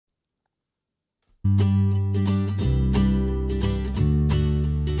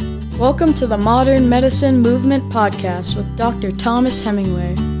Welcome to the Modern Medicine Movement Podcast with Dr. Thomas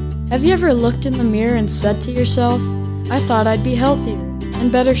Hemingway. Have you ever looked in the mirror and said to yourself, I thought I'd be healthier, in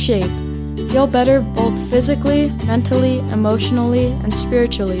better shape, feel better both physically, mentally, emotionally, and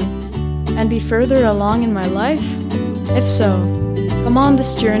spiritually, and be further along in my life? If so, come on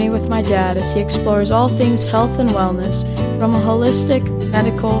this journey with my dad as he explores all things health and wellness from a holistic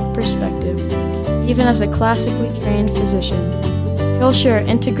medical perspective, even as a classically trained physician. He'll share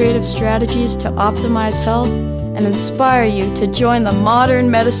integrative strategies to optimize health and inspire you to join the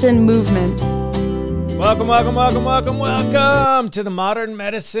modern medicine movement. Welcome to the Modern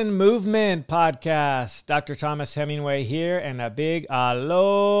Medicine Movement Podcast. Dr. Thomas Hemingway here, and a big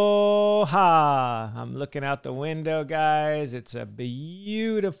aloha. I'm looking out the window, guys. It's a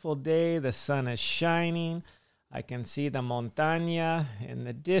beautiful day. The sun is shining. I can see the montaña in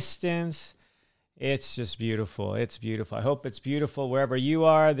the distance. It's just beautiful. It's beautiful. I hope it's beautiful wherever you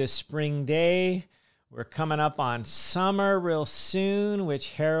are this spring day. We're coming up on summer real soon,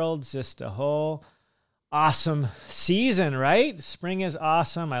 which heralds just a whole awesome season, right? Spring is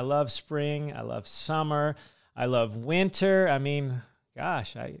awesome. I love spring. I love summer. I love winter. I mean,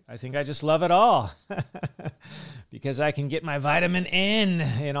 gosh, I think I just love it all because I can get my vitamin N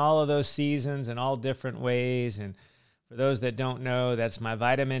in all of those seasons in all different ways. And for those that don't know, that's my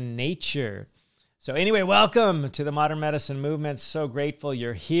vitamin nature. So anyway, welcome to the Modern Medicine Movement. So grateful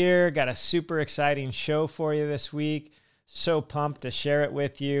you're here. Got a super exciting show for you this week. So pumped to share it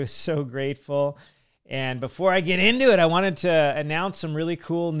with you. So grateful. And before I get into it, I wanted to announce some really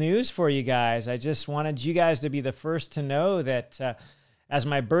cool news for you guys. I just wanted you guys to be the first to know that as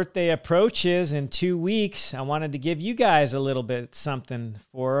my birthday approaches in 2 weeks, I wanted to give you guys a little bit something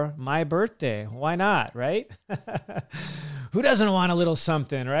for my birthday. Why not, right? Who doesn't want a little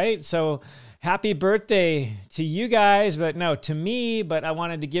something, right? So happy birthday to you guys, but no, to me, but I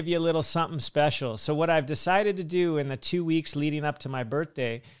wanted to give you a little something special. So what I've decided to do in the 2 weeks leading up to my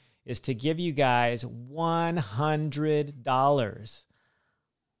birthday is to give you guys $100.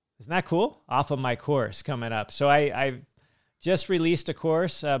 Isn't that cool? Off of my course coming up. So I just released a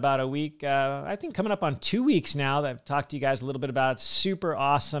course about a week, I think coming up on 2 weeks now that I've talked to you guys a little bit about. Super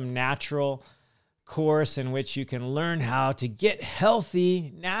awesome natural course in which you can learn how to get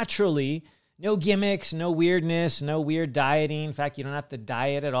healthy naturally. No gimmicks, no weirdness, no weird dieting. In fact, you don't have to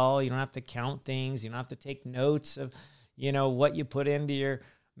diet at all. You don't have to count things. You don't have to take notes of, what you put into your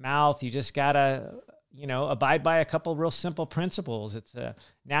mouth. You just got to, abide by a couple real simple principles. It's a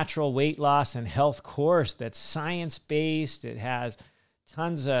natural weight loss and health course that's science-based. It has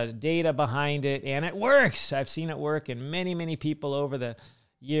tons of data behind it, and it works. I've seen it work in many, many people over the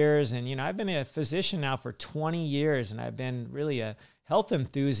years. And, I've been a physician now for 20 years, and I've been really a health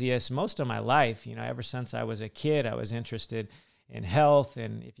enthusiast most of my life. Ever since I was a kid, I was interested in health.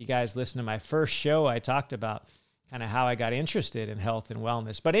 And if you guys listen to my first show, I talked about kind of how I got interested in health and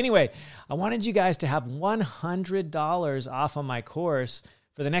wellness. But anyway, I wanted you guys to have $100 off of my course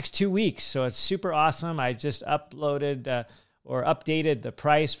for the next 2 weeks. So it's super awesome. I just updated the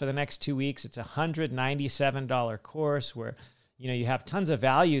price for the next 2 weeks. It's a $197 course where you have tons of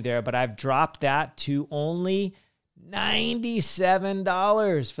value there, but I've dropped that to only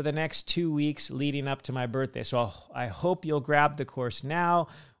 $97 for the next 2 weeks leading up to my birthday. So I hope you'll grab the course now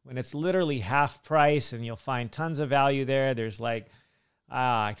when it's literally half price, and you'll find tons of value there. There's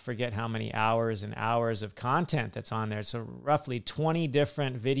I forget how many hours and hours of content that's on there. So roughly 20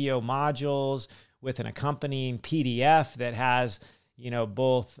 different video modules with an accompanying PDF that has,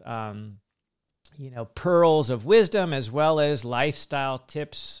 both, pearls of wisdom as well as lifestyle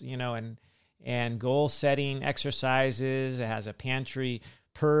tips, and goal setting exercises. It has a pantry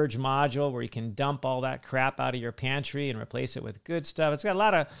purge module where you can dump all that crap out of your pantry and replace it with good stuff. It's got a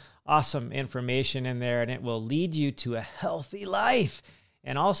lot of awesome information in there, and it will lead you to a healthy life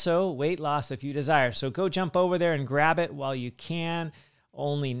and also weight loss if you desire. So go jump over there and grab it while you can.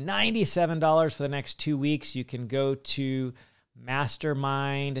 Only $97 for the next 2 weeks. You can go to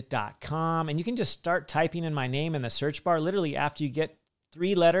mastermind.com and you can just start typing in my name in the search bar. Literally after you get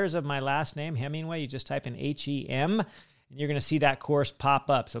 3 letters of my last name, Hemingway, you just type in HEM, and you're going to see that course pop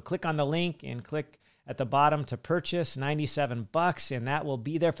up. So click on the link and click at the bottom to purchase, $97, and that will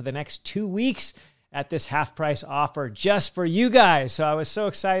be there for the next 2 weeks at this half price offer just for you guys. So I was so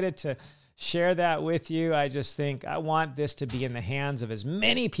excited to share that with you. I just think I want this to be in the hands of as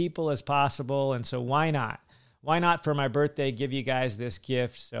many people as possible, and so why not? Why not for my birthday give you guys this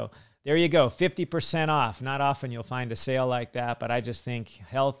gift? So there you go, 50% off. Not often you'll find a sale like that, but I just think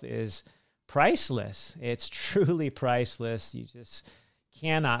health is priceless. It's truly priceless. You just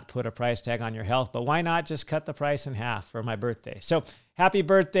cannot put a price tag on your health, but why not just cut the price in half for my birthday? So happy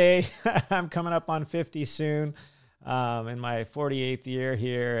birthday. I'm coming up on 50 soon, in my 48th year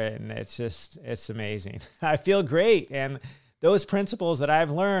here, and it's amazing. I feel great, and those principles that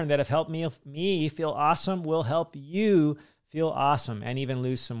I've learned that have helped me feel awesome will help you feel awesome and even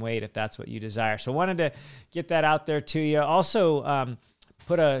lose some weight if that's what you desire. So wanted to get that out there to you. Also,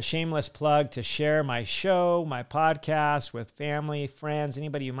 put a shameless plug to share my show, my podcast with family, friends,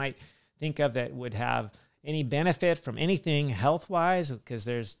 anybody you might think of that would have any benefit from anything health-wise, because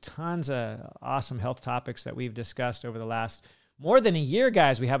there's tons of awesome health topics that we've discussed over the last more than a year,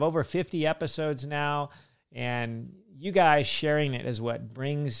 guys. We have over 50 episodes now, and you guys sharing it is what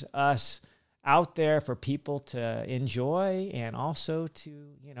brings us out there for people to enjoy and also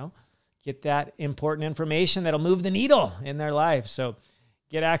to, get that important information that'll move the needle in their life. So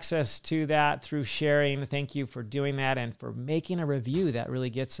get access to that through sharing. Thank you for doing that and for making a review. That really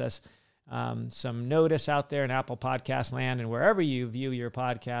gets us some notice out there in Apple Podcast land, and wherever you view your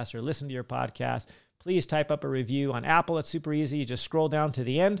podcast or listen to your podcast, please type up a review. On Apple, it's super easy. You just scroll down to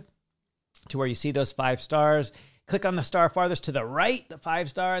the end to where you see those 5 stars. Click on the star farthest to the right, the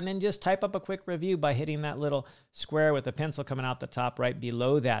 5-star, and then just type up a quick review by hitting that little square with the pencil coming out the top right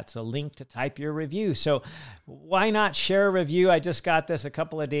below that. It's a link to type your review. So why not share a review? I just got this a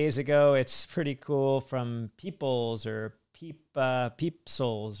couple of days ago. It's pretty cool, from Peoples or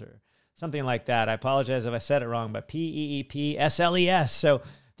Peepsouls or something like that. I apologize if I said it wrong, but Peepsles. So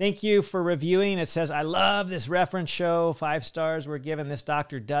thank you for reviewing. It says, I love this reference show. 5 stars were given. This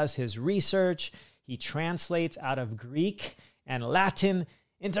doctor does his research. He translates out of Greek and Latin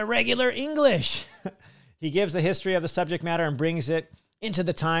into regular English. He gives the history of the subject matter and brings it into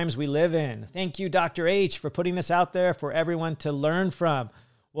the times we live in. Thank you, Dr. H, for putting this out there for everyone to learn from.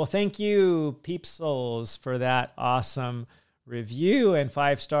 Well, thank you, Peepsouls, for that awesome review and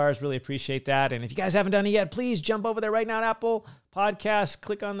 5 stars. Really appreciate that. And if you guys haven't done it yet, please jump over there right now at Apple Podcasts,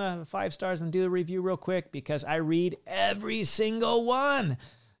 click on the 5 stars and do a review real quick, because I read every single one.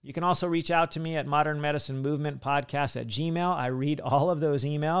 You can also reach out to me at Modern Medicine Movement Podcast at Gmail. I read all of those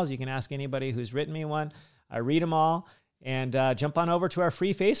emails. You can ask anybody who's written me one. I read them all. And jump on over to our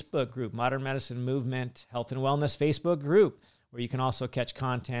free Facebook group, Modern Medicine Movement Health and Wellness Facebook group, where you can also catch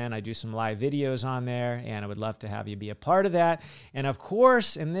content. I do some live videos on there, and I would love to have you be a part of that. And of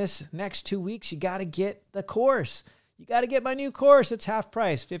course, in this next 2 weeks, you got to get the course. You got to get my new course. It's half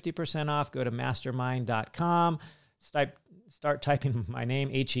price, 50% off. Go to mastermind.com. Start typing my name,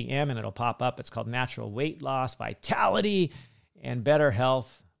 HEM, and it'll pop up. It's called Natural Weight Loss, Vitality, and Better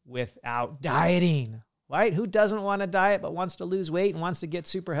Health Without Dieting, right? Who doesn't want to diet but wants to lose weight and wants to get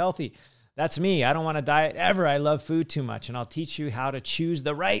super healthy? That's me. I don't want to diet ever. I love food too much, and I'll teach you how to choose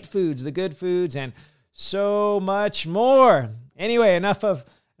the right foods, the good foods, and so much more. Anyway, enough of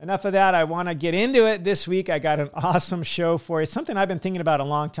that. I want to get into it this week. I got an awesome show for you. It's something I've been thinking about a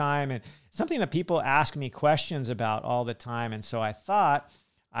long time, and something that people ask me questions about all the time. And so I thought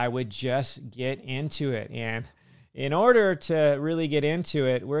I would just get into it. And in order to really get into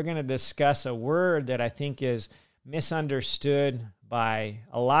it, we're going to discuss a word that I think is misunderstood by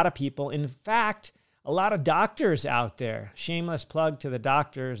a lot of people. In fact, a lot of doctors out there. Shameless plug to the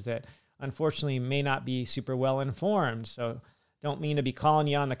doctors that unfortunately may not be super well informed. So don't mean to be calling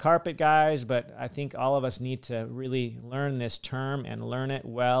you on the carpet, guys, but I think all of us need to really learn this term and learn it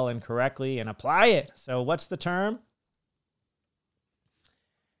well and correctly and apply it. So what's the term?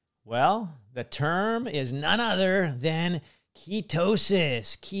 Well, the term is none other than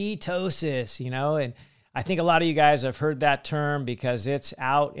ketosis. Ketosis, and I think a lot of you guys have heard that term because it's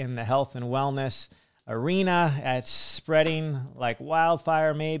out in the health and wellness arena. It's spreading like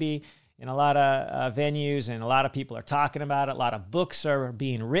wildfire, maybe, in a lot of venues, and a lot of people are talking about it. A lot of books are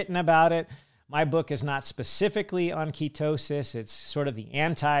being written about it. My book is not specifically on ketosis. It's sort of the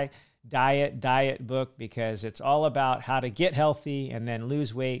anti-diet book, because it's all about how to get healthy and then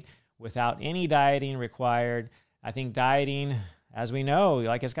lose weight without any dieting required. I think dieting, as we know,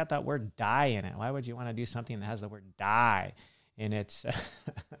 like, it's got that word die in it. Why would you want to do something that has the word die in its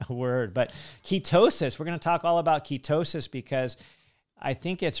word? But ketosis, we're going to talk all about ketosis, because I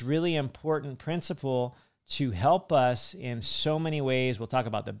think it's really important principle to help us in so many ways. We'll talk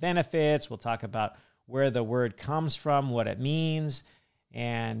about the benefits. We'll talk about where the word comes from, what it means,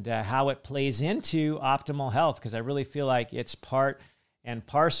 and how it plays into optimal health, because I really feel like it's part and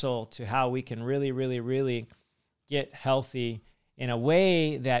parcel to how we can really, really, really get healthy in a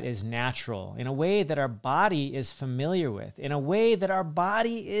way that is natural, in a way that our body is familiar with, in a way that our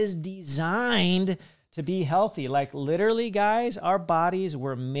body is designed to be healthy. Like, literally, guys, our bodies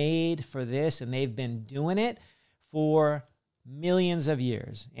were made for this, and they've been doing it for millions of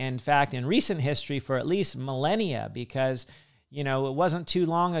years. In fact, in recent history, for at least millennia, because it wasn't too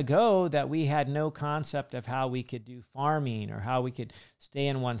long ago that we had no concept of how we could do farming or how we could stay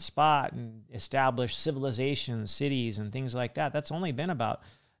in one spot and establish civilizations, cities, and things like that. That's only been about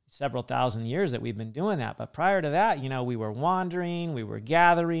several thousand years that we've been doing that. But prior to that, we were wandering, we were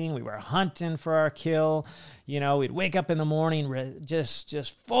gathering, we were hunting for our kill. We'd wake up in the morning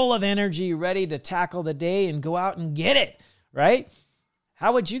just full of energy, ready to tackle the day and go out and get it, right?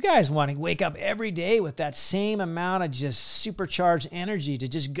 How would you guys want to wake up every day with that same amount of just supercharged energy to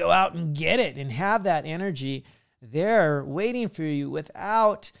just go out and get it and have that energy there waiting for you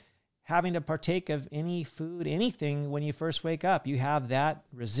without having to partake of any food, anything when you first wake up? You have that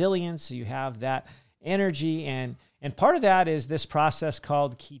resilience, you have that energy, and part of that is this process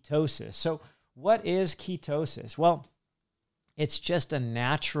called ketosis. So what is ketosis? Well, it's just a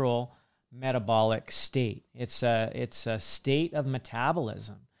natural metabolic state. It's a state of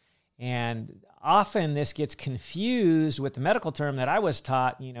metabolism. And often this gets confused with the medical term that I was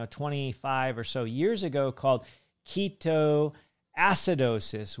taught, 25 or so years ago called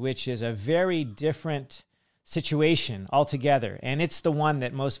ketoacidosis, which is a very different situation altogether. And it's the one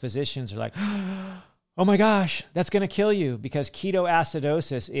that most physicians are like, oh my gosh, that's going to kill you, because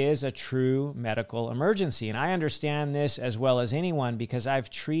ketoacidosis is a true medical emergency. And I understand this as well as anyone because I've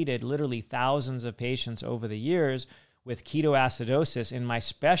treated literally thousands of patients over the years with ketoacidosis in my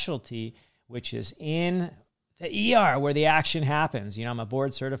specialty, which is in the ER where the action happens. I'm a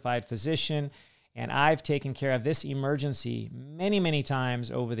board certified physician, and I've taken care of this emergency many, many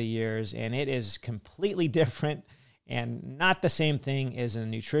times over the years, and it is completely different and not the same thing as a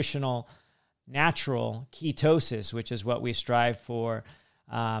nutritional natural ketosis, which is what we strive for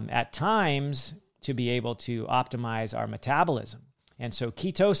at times to be able to optimize our metabolism. And so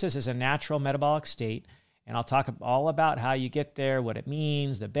ketosis is a natural metabolic state, and I'll talk all about how you get there, what it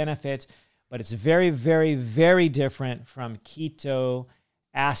means, the benefits, but it's very, very, very different from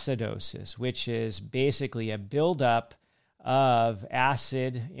ketoacidosis, which is basically a buildup of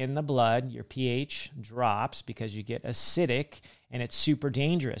acid in the blood. Your pH drops because you get acidic, and it's super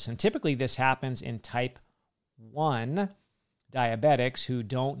dangerous. And typically this happens in type 1 diabetics who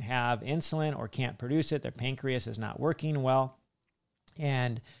don't have insulin or can't produce it. Their pancreas is not working well,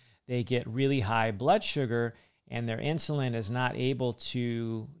 and they get really high blood sugar, and their insulin is not able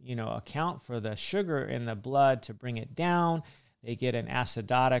to, account for the sugar in the blood to bring it down. They get an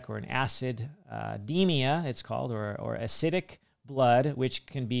acidotic or an acidemia, it's called, or acidic blood, which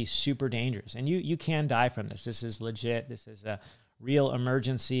can be super dangerous. And you can die from this. This is legit. This is a real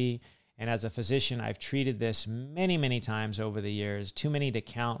emergency. And as a physician, I've treated this many, many times over the years, too many to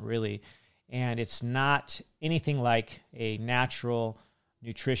count, really. And it's not anything like a natural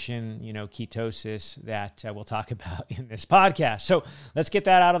nutrition, ketosis that we'll talk about in this podcast. So let's get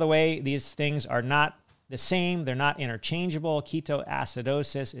that out of the way. These things are not the same. They're not interchangeable.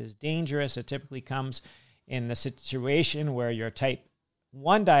 Ketoacidosis is dangerous. It typically comes in the situation where you're type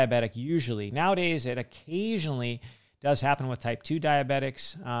 1 diabetic usually. Nowadays, it occasionally does happen with type 2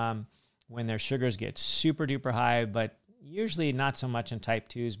 diabetics when their sugars get super duper high, but usually not so much in type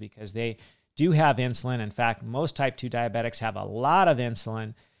 2s because they do have insulin. In fact, most type 2 diabetics have a lot of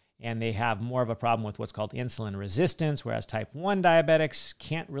insulin, and they have more of a problem with what's called insulin resistance, whereas type 1 diabetics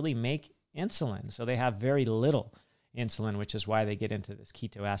can't really make insulin. So they have very little insulin, which is why they get into this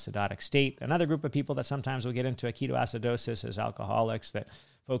ketoacidotic state. Another group of people that sometimes will get into a ketoacidosis is alcoholics, that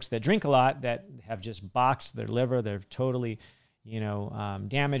folks that drink a lot that have just boxed their liver. They've totally,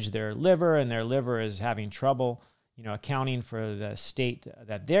 damaged their liver, and their liver is having trouble, accounting for the state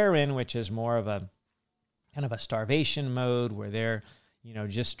that they're in, which is more of a kind of a starvation mode where they're,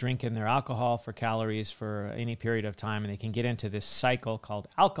 just drinking their alcohol for calories for any period of time. And they can get into this cycle called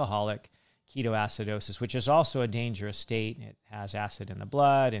alcoholic ketoacidosis, which is also a dangerous state. It has acid in the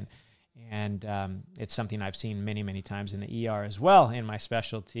blood, and it's something I've seen many, many times in the ER as well in my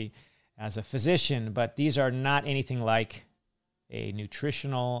specialty as a physician. But these are not anything like a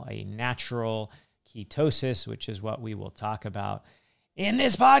natural ketosis, which is what we will talk about in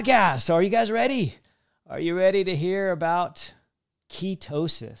this podcast. So are you guys ready? Are you ready to hear about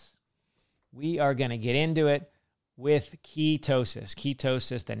ketosis? We are going to get into it with ketosis.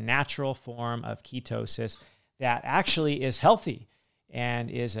 Ketosis, the natural form of ketosis that actually is healthy and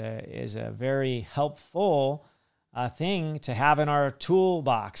is a very helpful thing to have in our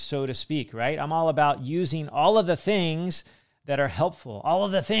toolbox, so to speak, right? I'm all about using all of the things that are helpful, all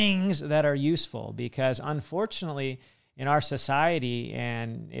of the things that are useful, because unfortunately in our society,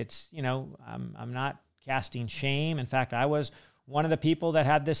 and it's, I'm not casting shame. In fact, I was one of the people that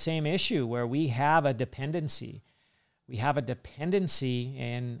had this same issue where we have a dependency. We have a dependency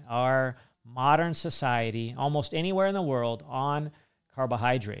in our modern society, almost anywhere in the world, on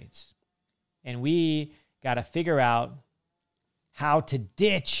carbohydrates. And we got to figure out how to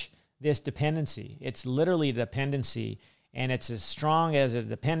ditch this dependency. It's literally a dependency, and it's as strong as a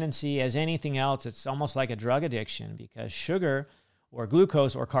dependency as anything else. It's almost like a drug addiction, because sugar or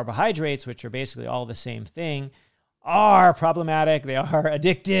glucose or carbohydrates, which are basically all the same thing, are problematic. They are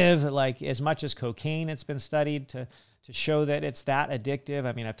addictive, like as much as cocaine. It's been studied to show that it's that addictive.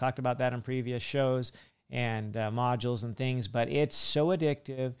 I mean, I've talked about that in previous shows and modules and things, but it's so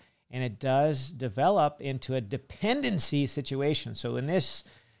addictive, and it does develop into a dependency situation. So in this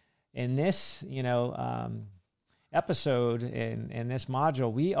episode, in this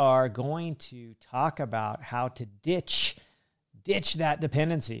module, we are going to talk about how to ditch that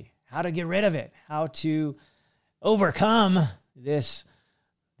dependency, how to get rid of it, how to overcome this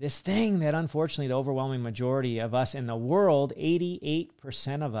thing that unfortunately the overwhelming majority of us in the world,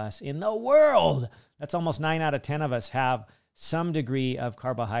 88% of us in the world, that's almost 9 out of 10 of us, have some degree of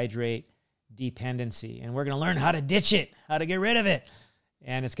carbohydrate dependency. And we're going to learn how to ditch it, how to get rid of it.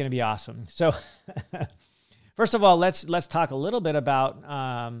 And it's going to be awesome. So first of all, let's talk a little bit about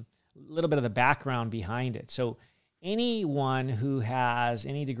a little bit of the background behind it. So anyone who has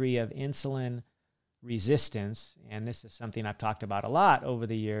any degree of insulin resistance, and this is something I've talked about a lot over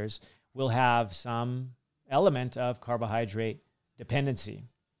the years, will have some element of carbohydrate dependency,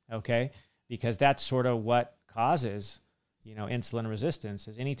 okay? Because that's sort of what causes, insulin resistance.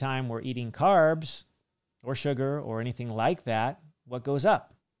 Is anytime we're eating carbs or sugar or anything like that, what goes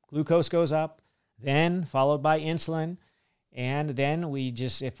up? Glucose goes up, then followed by insulin. And then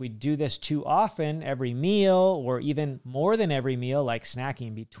if we do this too often, every meal, or even more than every meal, like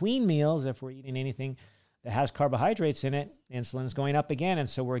snacking between meals, if we're eating anything that has carbohydrates in it, insulin's going up again. And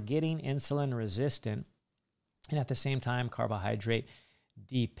so we're getting insulin resistant, and at the same time, carbohydrate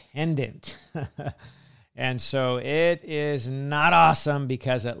dependent. And so it is not awesome,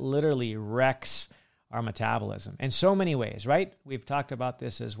 because it literally wrecks our metabolism in so many ways, right? We've talked about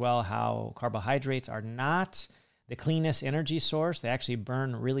this as well, how carbohydrates are not the cleanest energy source. They actually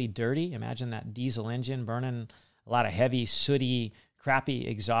burn really dirty. Imagine that diesel engine burning a lot of heavy, sooty, crappy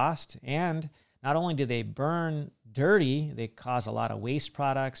exhaust. And not only do they burn dirty, they cause a lot of waste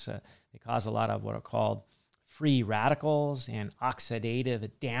products. They cause a lot of what are called free radicals and oxidative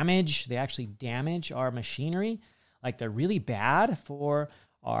damage. They actually damage our machinery. Like, they're really bad for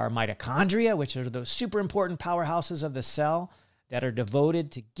our mitochondria, which are those super important powerhouses of the cell that are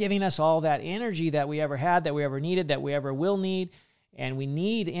devoted to giving us all that energy that we ever had, that we ever needed, that we ever will need. And we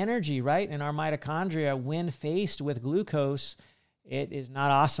need energy, right? And our mitochondria, when faced with glucose, it is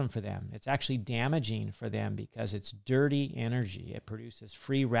not awesome for them. It's actually damaging for them, because it's dirty energy. It produces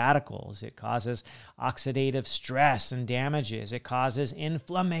free radicals. It causes oxidative stress and damages. It causes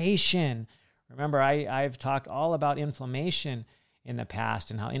inflammation. Remember, I've talked all about inflammation in the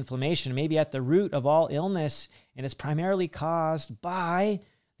past, and how inflammation may be at the root of all illness, and it's primarily caused by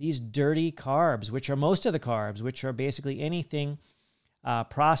these dirty carbs, which are most of the carbs, which are basically anything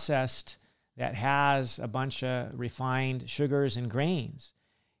processed that has a bunch of refined sugars and grains.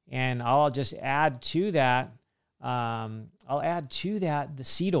 And I'll just add to that, the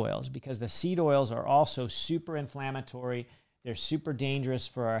seed oils, because the seed oils are also super inflammatory. They're super dangerous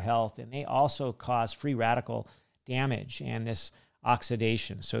for our health, and they also cause free radical damage and this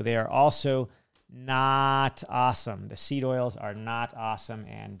oxidation. So they are also not awesome. The seed oils are not awesome,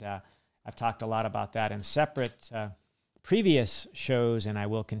 and I've talked a lot about that in separate previous shows, and I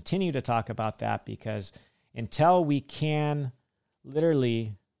will continue to talk about that, because until we can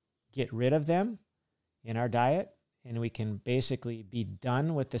literally get rid of them in our diet, and we can basically be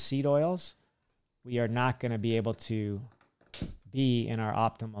done with the seed oils, we are not going to be able to be in our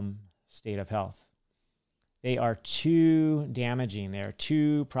optimum state of health. They are too damaging. They are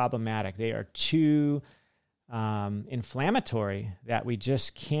too problematic. They are too inflammatory that we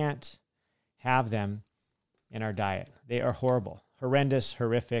just can't have them in our diet. They are horrible, horrendous,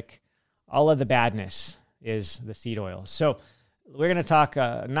 horrific. All of the badness is the seed oils. So we're going to talk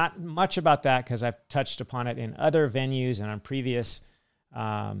not much about that, because I've touched upon it in other venues and on previous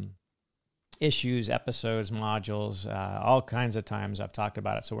issues, episodes, modules, all kinds of times I've talked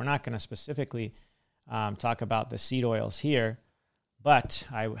about it. So we're not going to specifically talk about the seed oils here, but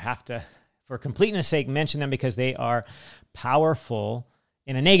I have to, for completeness sake, mention them, because they are powerful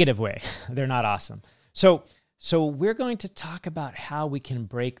in a negative way. They're not awesome. So we're going to talk about how we can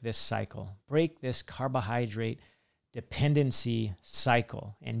break this cycle, break this carbohydrate dependency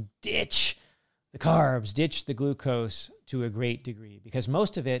cycle, and ditch the carbs, ditch the glucose to a great degree, because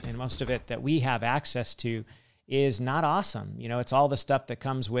most of it that we have access to is not awesome. You know, it's all the stuff that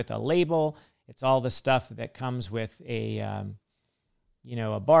comes with a label. It's all the stuff that comes with a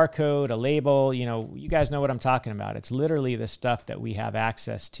barcode, a label. You know, you guys know what I'm talking about. It's literally the stuff that we have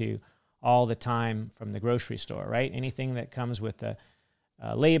access to all the time from the grocery store, right? Anything that comes with a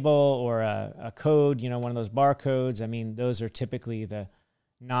label or a code, you know, one of those barcodes. I mean, those are typically the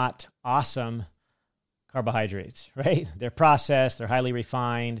not awesome carbohydrates, right? They're processed, they're highly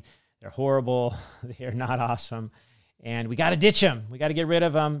refined, they're horrible, they're not awesome. And we got to ditch them. We got to get rid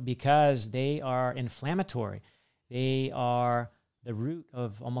of them because they are inflammatory. They are the root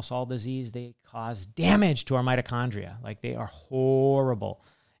of almost all disease. They cause damage to our mitochondria. Like, they are horrible.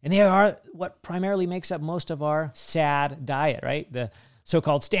 And they are what primarily makes up most of our SAD diet, right? The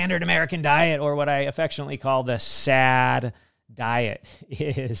so-called standard American diet, or what I affectionately call the SAD diet,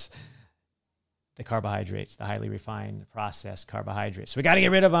 is the carbohydrates, the highly refined processed carbohydrates. So we got to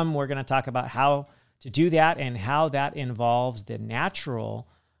get rid of them. We're going to talk about how to do that and how that involves the natural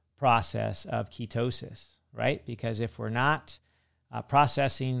process of ketosis, right? Because if we're not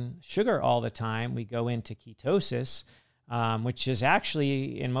processing sugar all the time, we go into ketosis, which is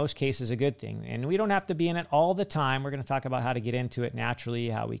actually, in most cases, a good thing. And we don't have to be in it all the time. We're going to talk about how to get into it naturally,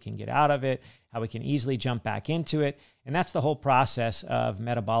 how we can get out of it, how we can easily jump back into it. And that's the whole process of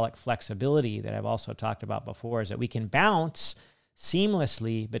metabolic flexibility that I've also talked about before, is that we can bounce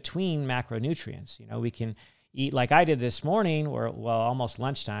seamlessly between macronutrients. You know, we can eat like I did this morning, or, well, almost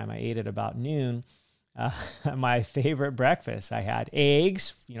lunchtime. I ate at about noon. My favorite breakfast. I had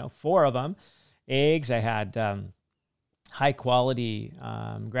eggs, 4 of them. Eggs. I had high quality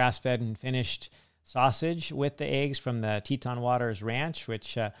grass-fed and finished sausage with the eggs from the Teton Waters Ranch,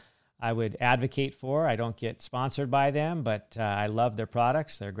 which I would advocate for. I don't get sponsored by them, but I love their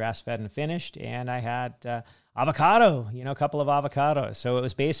products. They're grass-fed and finished. And I had avocado, a couple of avocados. So it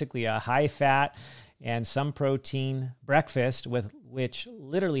was basically a high-fat and some protein breakfast with which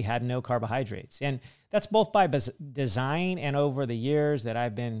literally had no carbohydrates. And that's both by design, and over the years that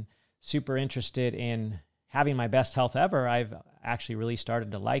I've been super interested in having my best health ever, I've actually really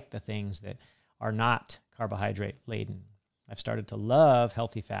started to like the things that are not carbohydrate laden. I've started to love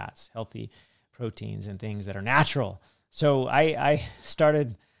healthy fats, healthy proteins, and things that are natural. So I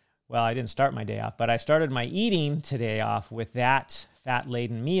started, well, I didn't start my day off, but I started my eating today off with that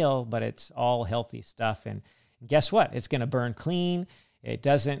fat-laden meal, but it's all healthy stuff. And guess what? It's going to burn clean. It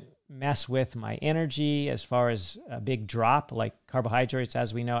doesn't mess with my energy as far as a big drop like carbohydrates.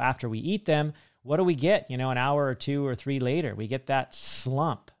 As we know, after we eat them, what do we get? An hour or 2 or 3 later, we get that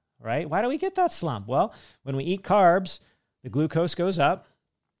slump, right? Why do we get that slump? Well, when we eat carbs, the glucose goes up,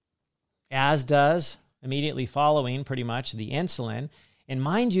 as does immediately following pretty much the insulin. And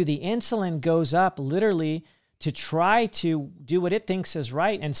mind you, the insulin goes up literally to try to do what it thinks is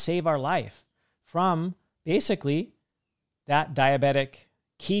right and save our life from basically that diabetic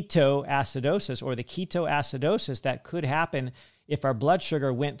ketoacidosis, or the ketoacidosis that could happen if our blood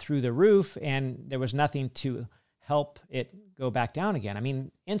sugar went through the roof and there was nothing to help it go back down again. I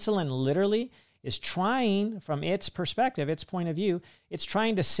mean, insulin literally is trying, from its perspective, its point of view, it's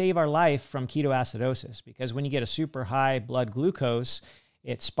trying to save our life from ketoacidosis, because when you get a super high blood glucose,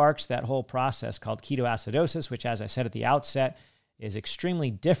 it sparks that whole process called ketoacidosis, which, as I said at the outset, is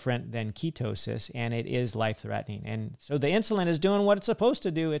extremely different than ketosis, and it is life-threatening. And so the insulin is doing what it's supposed to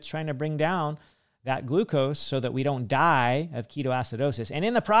do. It's trying to bring down that glucose so that we don't die of ketoacidosis. And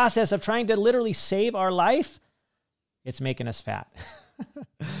in the process of trying to literally save our life, it's making us fat.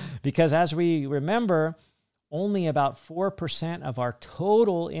 Because as we remember, only about 4% of our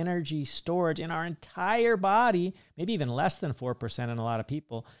total energy storage in our entire body, maybe even less than 4% in a lot of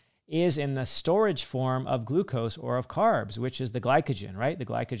people, is in the storage form of glucose or of carbs, which is the glycogen, right? The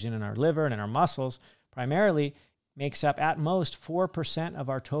glycogen in our liver and in our muscles primarily makes up at most 4% of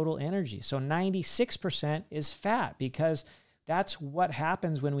our total energy. So 96% is fat, because that's what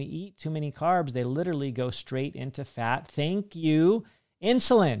happens when we eat too many carbs. They literally go straight into fat. Thank you,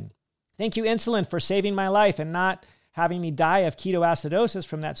 insulin. Thank you, insulin, for saving my life and not having me die of ketoacidosis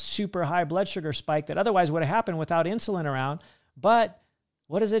from that super high blood sugar spike that otherwise would have happened without insulin around. But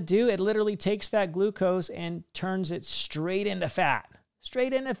what does it do? It literally takes that glucose and turns it straight into fat,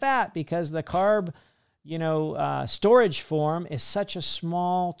 because the carb, storage form is such a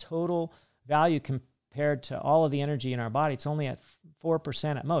small total value compared to all of the energy in our body. It's only at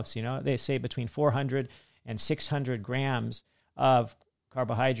 4% at most. They say between 400 and 600 grams of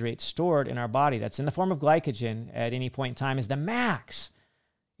carbohydrates stored in our body that's in the form of glycogen at any point in time is the max.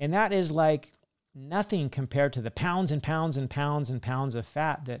 And that is like nothing compared to the pounds and pounds and pounds and pounds of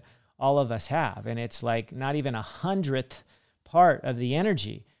fat that all of us have. And it's like not even 100th part of the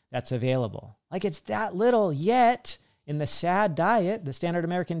energy that's available. Like it's that little, yet in the SAD diet, the standard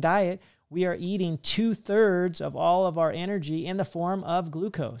American diet, we are eating 2/3 of all of our energy in the form of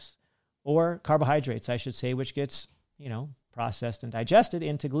glucose, or carbohydrates, I should say, which gets, processed and digested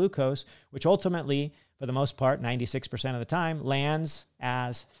into glucose, which ultimately, for the most part, 96% of the time, lands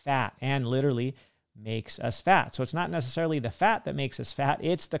as fat and literally makes us fat. So it's not necessarily the fat that makes us fat,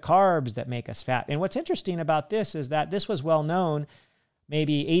 it's the carbs that make us fat. And what's interesting about this is that this was well known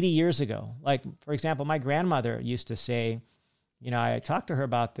maybe 80 years ago. Like, for example, my grandmother used to say, I talked to her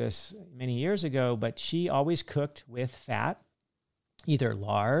about this many years ago, but she always cooked with fat, either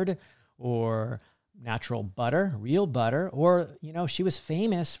lard or natural butter, real butter, or, she was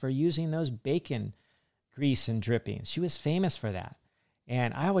famous for using those bacon grease and drippings. She was famous for that.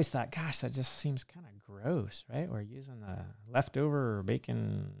 And I always thought, gosh, that just seems kind of gross, right? We're using the leftover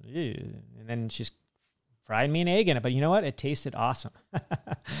bacon, and then she's fried me an egg in it. But you know what? It tasted awesome.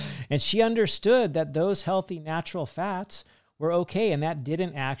 And she understood that those healthy natural fats were okay, and that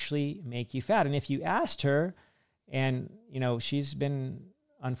didn't actually make you fat. And if you asked her, and, she's been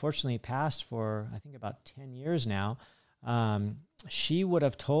unfortunately passed for, I think, about 10 years now, she would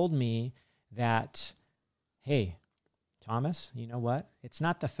have told me that, hey, Thomas, you know what? It's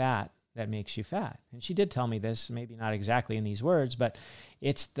not the fat that makes you fat. And she did tell me this, maybe not exactly in these words, but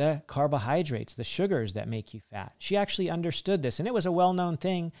it's the carbohydrates, the sugars that make you fat. She actually understood this. And it was a well-known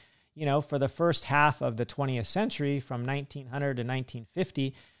thing, for the first half of the 20th century, from 1900 to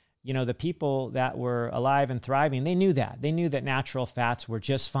 1950, the people that were alive and thriving, they knew that. They knew that natural fats were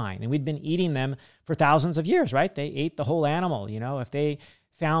just fine. And we'd been eating them for thousands of years, right? They ate the whole animal. If they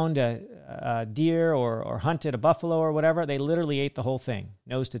found a deer or hunted a buffalo or whatever, they literally ate the whole thing,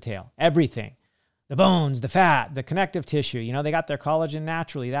 nose to tail, everything. The bones, the fat, the connective tissue, they got their collagen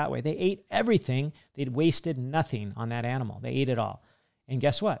naturally that way. They ate everything. They'd wasted nothing on that animal. They ate it all. And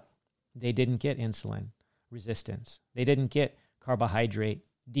guess what? They didn't get insulin resistance. They didn't get carbohydrate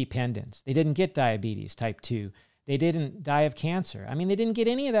dependence. They didn't get diabetes type 2. They didn't die of cancer. I mean, they didn't get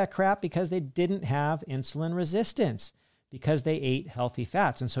any of that crap because they didn't have insulin resistance, because they ate healthy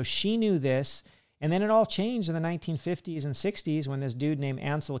fats. And so she knew this. And then it all changed in the 1950s and 60s when this dude named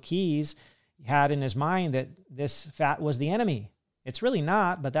Ancel Keys had in his mind that this fat was the enemy. It's really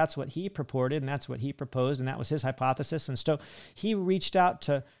not, but that's what he purported, and that's what he proposed, and that was his hypothesis. And so he reached out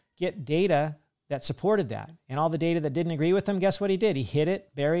to get data that supported that. And all the data that didn't agree with him, guess what he did? He hid it,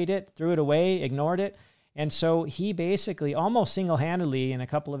 buried it, threw it away, ignored it. And so he basically, almost single-handedly, and a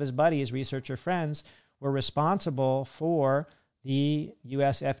couple of his buddies, researcher friends, were responsible for the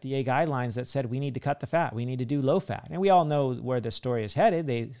U.S. FDA guidelines that said we need to cut the fat. We need to do low fat. And we all know where the story is headed.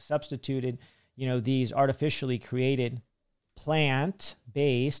 They substituted, these artificially created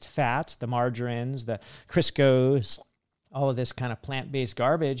plant-based fats, the margarines, the Criscos, all of this kind of plant-based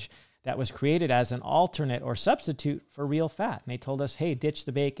garbage that was created as an alternate or substitute for real fat. And they told us, hey, ditch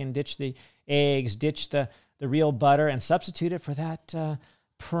the bacon, ditch the eggs, ditch the real butter, and substitute it for that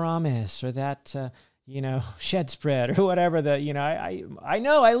promise or that shed spread or whatever. I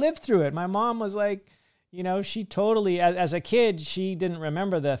know, I lived through it. My mom was like, she totally, as a kid, she didn't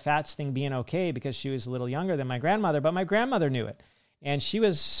remember the fats thing being okay because she was a little younger than my grandmother, but my grandmother knew it. And she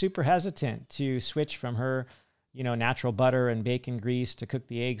was super hesitant to switch from her, natural butter and bacon grease to cook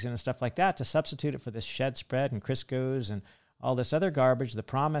the eggs and stuff like that, to substitute it for this shed spread and Criscos and all this other garbage, the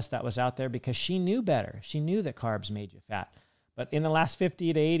promise that was out there, because she knew better. She knew that carbs made you fat. But in the last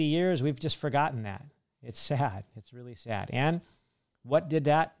 50 to 80 years, we've just forgotten that. It's sad. It's really sad. And what did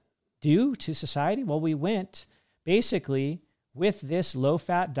that do to society? Well, we went basically with this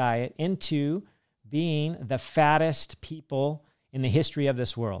low-fat diet into being the fattest people in the history of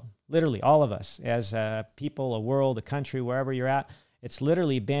this world. Literally, all of us as people, a world, a country, wherever you're at, it's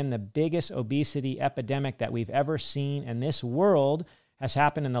literally been the biggest obesity epidemic that we've ever seen. And this world has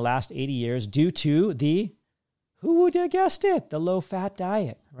happened in the last 80 years due to who would have guessed it? The low-fat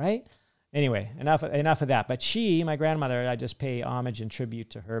diet, right? Anyway, enough of that. But she, my grandmother, I just pay homage and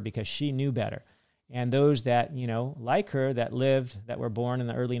tribute to her because she knew better. And those that, like her, that were born in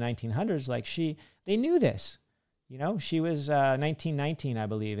the early 1900s, like they knew this. She was 1919, I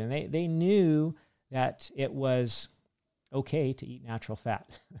believe, and they knew that it was okay to eat natural fat.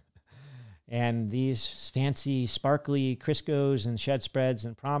 And these fancy, sparkly Criscos and shed spreads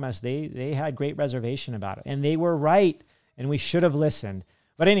and promise, they had great reservation about it. And they were right, and we should have listened.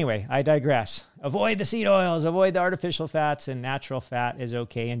 But anyway, I digress. Avoid the seed oils, avoid the artificial fats, and natural fat is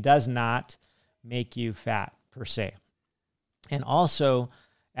okay and does not make you fat per se. And also,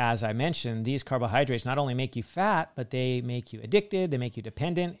 as I mentioned, these carbohydrates not only make you fat, but they make you addicted, they make you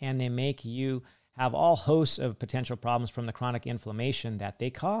dependent, and they make you have all hosts of potential problems from the chronic inflammation that they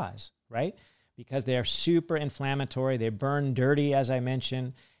cause, right? because they're super inflammatory. They burn dirty, as I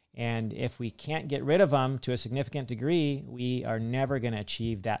mentioned. And if we can't get rid of them to a significant degree, we are never going to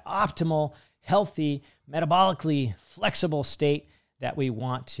achieve that optimal, healthy, metabolically flexible state that we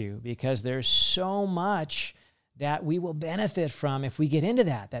want to, because there's so much that we will benefit from if we get into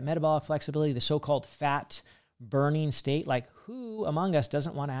that metabolic flexibility, the so-called fat burning state. Like, who among us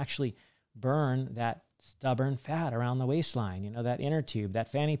doesn't want to actually burn that stubborn fat around the waistline, that inner tube,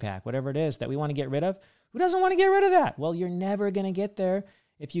 that fanny pack, whatever it is that we want to get rid of? Who doesn't want to get rid of that? Well, you're never going to get there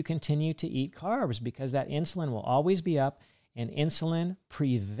if you continue to eat carbs, because that insulin will always be up, and insulin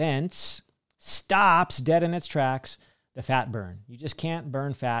stops dead in its tracks the fat burn. You just can't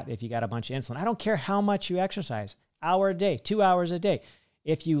burn fat if you got a bunch of insulin. I don't care how much you exercise, hour a day, 2 hours a day.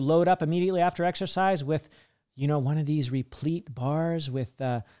 If you load up immediately after exercise with, one of these replete bars with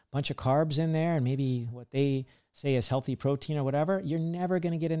a bunch of carbs in there and maybe what they say is healthy protein or whatever, you're never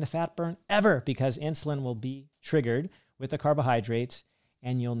going to get into fat burn ever, because insulin will be triggered with the carbohydrates,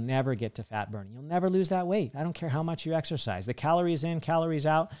 and you'll never get to fat burning. You'll never lose that weight. I don't care how much you exercise. The calories in, calories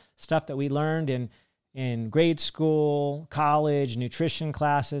out, stuff that we learned in grade school, college, nutrition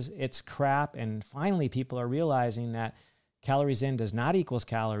classes, it's crap. And finally, people are realizing that calories in does not equals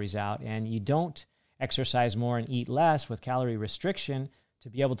calories out, and you don't exercise more and eat less with calorie restriction to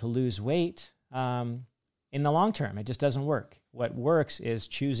be able to lose weight in the long term. It just doesn't work. What works is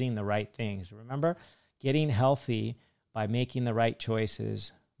choosing the right things. Remember, getting healthy by making the right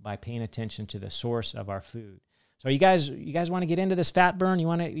choices, by paying attention to the source of our food. So you guys want to get into this fat burn? You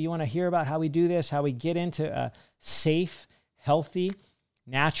want to hear about how we do this, how we get into a safe, healthy,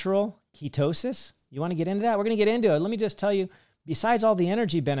 natural ketosis? You want to get into that? We're going to get into it. Let me just tell you, besides all the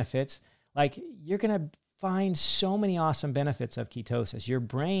energy benefits, like, you're going to find so many awesome benefits of ketosis. Your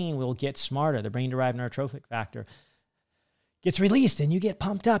brain will get smarter. The brain-derived neurotrophic factor gets released, and you get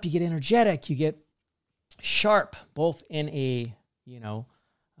pumped up, you get energetic, you get sharp, both in a,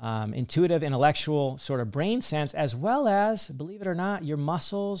 intuitive, intellectual sort of brain sense, as well as, believe it or not, your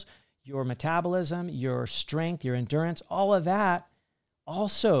muscles, your metabolism, your strength, your endurance, all of that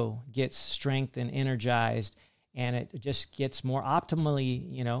also gets strength and energized, and it just gets more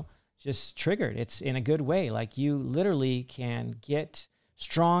optimally, just triggered. It's in a good way. Like, you literally can get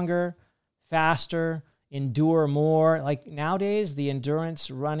stronger, faster, endure more. Like, nowadays, the endurance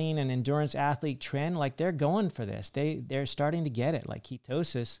running and endurance athlete trend, like, they're going for this. They're starting to get it. Like,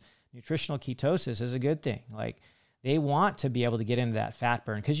 ketosis, nutritional ketosis is a good thing. Like, they want to be able to get into that fat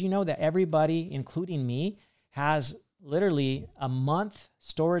burn, because that everybody, including me, has literally a month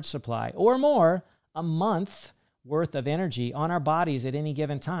storage supply or more, a month worth of energy on our bodies at any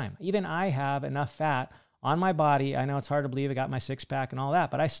given time. Even I have enough fat on my body. I know it's hard to believe I got my six-pack and all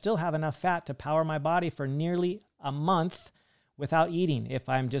that, but I still have enough fat to power my body for nearly a month without eating, if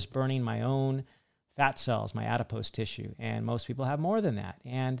I'm just burning my own fat cells, my adipose tissue. And most people have more than that.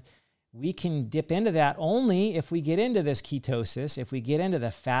 And we can dip into that only if we get into this ketosis, if we get into the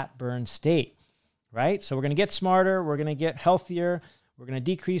fat burn state, right? So we're going to get smarter. We're going to get healthier. We're going to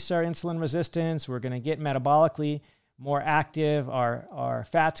decrease our insulin resistance. We're going to get metabolically more active. Our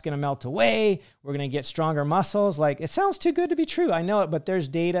fat's going to melt away. We're going to get stronger muscles. Like, it sounds too good to be true. I know it, but there's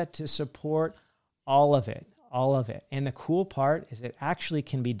data to support all of it. And the cool part is it actually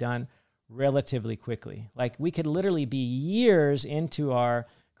can be done relatively quickly. Like, we could literally be years into our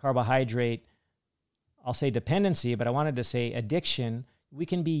carbohydrate, I'll say dependency, but I wanted to say addiction. We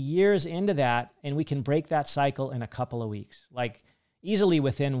can be years into that, and we can break that cycle in a couple of weeks. Like, easily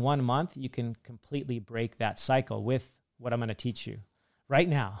within 1 month, you can completely break that cycle with what I'm going to teach you right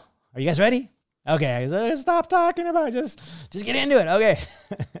now. Are you guys ready? Okay, so stop talking about it. Just get into it. Okay.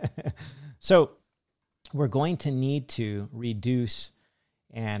 So we're going to need to reduce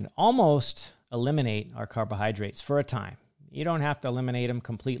and almost eliminate our carbohydrates for a time. You don't have to eliminate them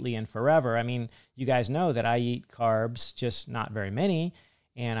completely and forever. I mean, you guys know that I eat carbs, just not very many,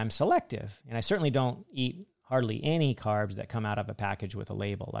 and I'm selective. And I certainly don't eat hardly any carbs that come out of a package with a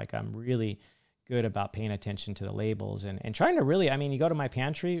label. Like, I'm really good about paying attention to the labels and trying to really, you go to my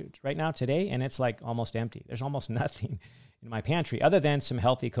pantry right now today, and it's like almost empty. There's almost nothing in my pantry other than some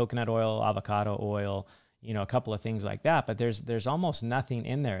healthy coconut oil, avocado oil, a couple of things like that. But there's almost nothing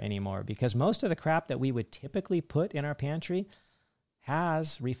in there anymore, because most of the crap that we would typically put in our pantry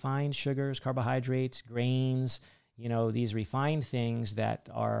has refined sugars, carbohydrates, grains, these refined things that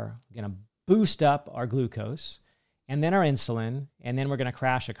are going to boost up our glucose and then our insulin, and then we're going to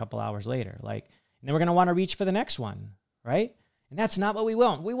crash a couple hours later. And then we're going to want to reach for the next one, right? And that's not what we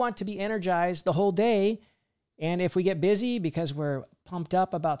want. We want to be energized the whole day. And if we get busy because we're pumped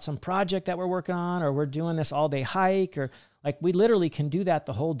up about some project that we're working on, or we're doing this all-day hike, or like we literally can do that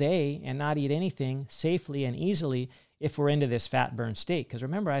the whole day and not eat anything safely and easily if we're into this fat burn state. Because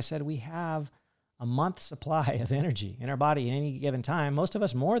remember, I said we have a month's supply of energy in our body at any given time. Most of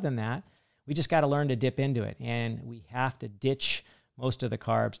us more than that. We just got to learn to dip into it. And we have to ditch most of the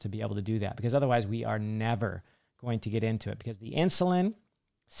carbs to be able to do that, because otherwise we are never going to get into it, because the insulin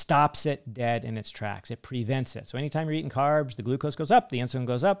stops it dead in its tracks. It prevents it. So anytime you're eating carbs, the glucose goes up, the insulin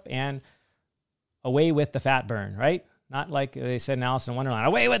goes up, and away with the fat burn, right? Not like they said in Alice in Wonderland,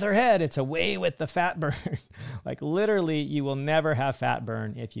 away with her head. It's away with the fat burn. Like literally, you will never have fat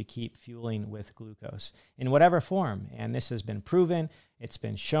burn if you keep fueling with glucose in whatever form. And this has been proven. It's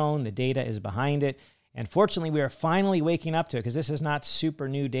been shown. The data is behind it. And fortunately, we are finally waking up to it, because this is not super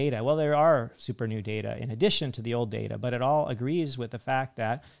new data. Well, there are super new data in addition to the old data, but it all agrees with the fact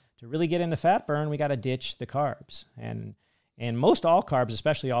that to really get into fat burn, we got to ditch the carbs. And most all carbs,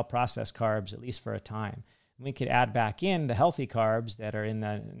 especially all processed carbs, at least for a time. We could add back in the healthy carbs that are in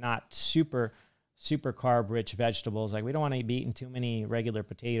the not super carb-rich vegetables. Like we don't want to be eating too many regular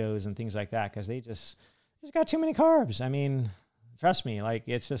potatoes and things like that, because they just got too many carbs. I mean, trust me, like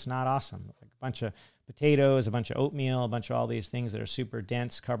it's just not awesome. Like a bunch of potatoes, a bunch of oatmeal, a bunch of all these things that are super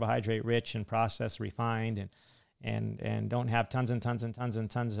dense, carbohydrate rich and processed, refined, and don't have tons and tons and tons and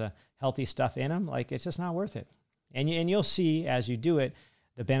tons of healthy stuff in them. Like it's just not worth it. And you'll see as you do it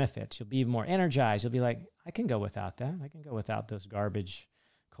the benefits. You'll be more energized. You'll be like, I can go without that. I can go without those garbage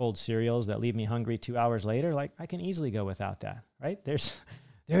cold cereals that leave me hungry 2 hours later. Like I can easily go without that, right?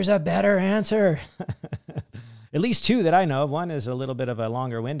 There's a better answer. At least two that I know of. One is a little bit of a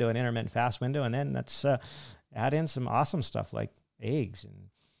longer window, an intermittent fast window, and then that's add in some awesome stuff like eggs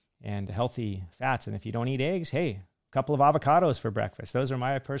and healthy fats. And if you don't eat eggs, hey, a couple of avocados for breakfast. Those are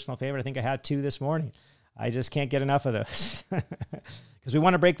my personal favorite. I think I had 2 this morning. I just can't get enough of those, because we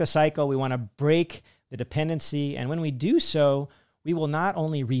want to break the cycle. We want to break the dependency. And when we do so, we will not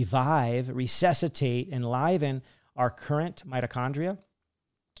only revive, resuscitate, enliven our current mitochondria,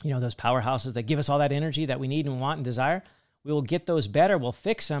 those powerhouses that give us all that energy that we need and want and desire. We will get those better. We'll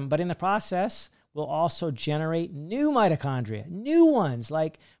fix them. But in the process, we'll also generate new mitochondria, new ones,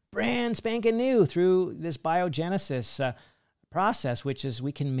 like brand spanking new through this biogenesis process, which is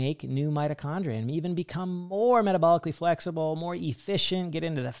we can make new mitochondria and even become more metabolically flexible, more efficient, get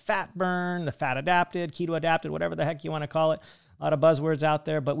into the fat burn, the fat adapted, keto adapted, whatever the heck you want to call it. A lot of buzzwords out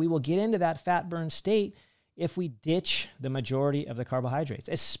there, but we will get into that fat burn state if we ditch the majority of the carbohydrates,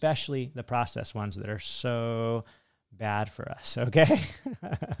 especially the processed ones that are so bad for us, okay?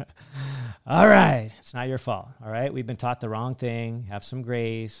 All right. It's not your fault, all right? We've been taught the wrong thing. Have some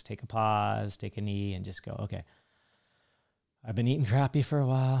grace, take a pause, take a knee, and just go, okay, I've been eating crappy for a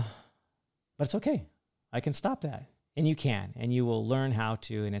while, but it's okay. I can stop that. And you can, and you will learn how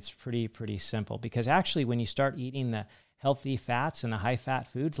to, and it's pretty simple. Because actually, when you start eating the healthy fats and the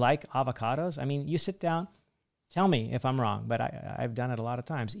high-fat foods like avocados, I mean, you sit down, tell me if I'm wrong, but I've done it a lot of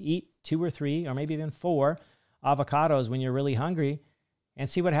times. Eat 2 or 3 or maybe even 4 avocados when you're really hungry and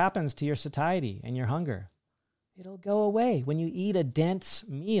see what happens to your satiety and your hunger. It'll go away when you eat a dense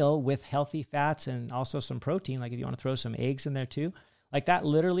meal with healthy fats and also some protein. Like if you want to throw some eggs in there too, like that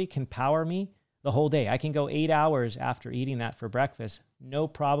literally can power me the whole day. I can go 8 hours after eating that for breakfast, no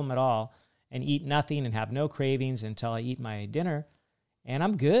problem at all, and eat nothing and have no cravings until I eat my dinner, and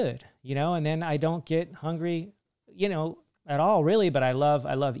I'm good, and then I don't get hungry, at all really, but I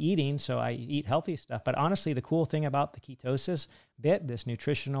love eating, so I eat healthy stuff. But honestly, the cool thing about the ketosis bit, this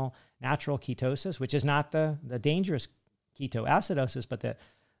nutritional natural ketosis, which is not the dangerous ketoacidosis, but the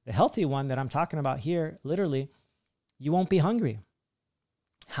healthy one that I'm talking about here, literally, you won't be hungry.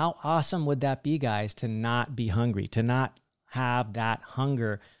 How awesome would that be, guys, to not be hungry, to not have that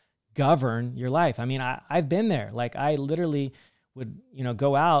hunger govern your life? I mean, I've been there. Like I literally would,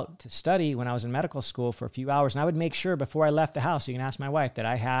 go out to study when I was in medical school for a few hours. And I would make sure before I left the house, you can ask my wife, that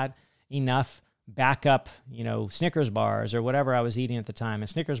I had enough backup, Snickers bars or whatever I was eating at the time. And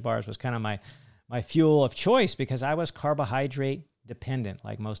Snickers bars was kind of my fuel of choice, because I was carbohydrate dependent,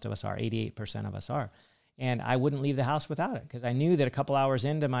 like most of us are, 88% of us are. And I wouldn't leave the house without it, because I knew that a couple hours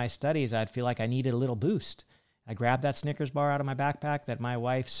into my studies, I'd feel like I needed a little boost. I grabbed that Snickers bar out of my backpack that my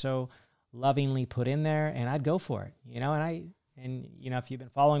wife so lovingly put in there, and I'd go for it, And if you've been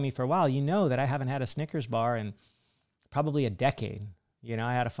following me for a while, you know that I haven't had a Snickers bar in probably a decade.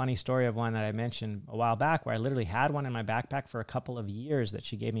 I had a funny story of one that I mentioned a while back where I literally had one in my backpack for a couple of years that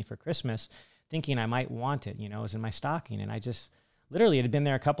she gave me for Christmas, thinking I might want it. It was in my stocking. And I just literally, it had been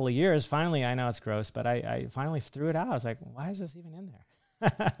there a couple of years. Finally, I know it's gross, but I finally threw it out. I was like, why is this even in there?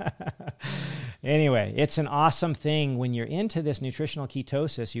 Anyway, it's an awesome thing. When you're into this nutritional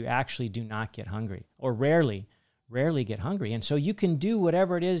ketosis, you actually do not get hungry, or rarely get hungry. And so you can do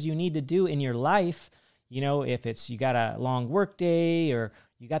whatever it is you need to do in your life. If it's you got a long work day, or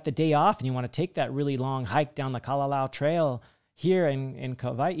you got the day off and you want to take that really long hike down the Kalalau Trail here in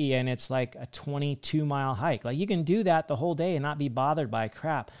Kauai, and it's like a 22-mile hike. Like, you can do that the whole day and not be bothered by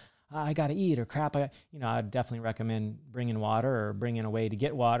crap. I got to eat, or crap. I'd definitely recommend bringing water, or bringing a way to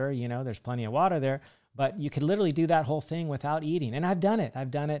get water. There's plenty of water there, but you could literally do that whole thing without eating. And I've done it a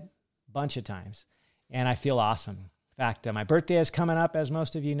bunch of times, and I feel awesome. In fact, my birthday is coming up, as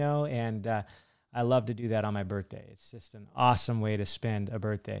most of you know, and I love to do that on my birthday. It's just an awesome way to spend a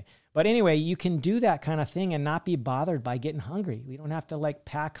birthday. But anyway, you can do that kind of thing and not be bothered by getting hungry. We don't have to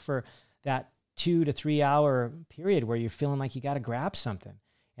pack for that 2 to 3 hour period where you're feeling like you got to grab something.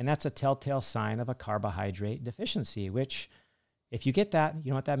 And that's a telltale sign of a carbohydrate deficiency, which, if you get that, you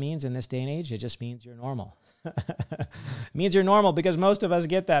know what that means in this day and age? It just means you're normal. It means you're normal, because most of us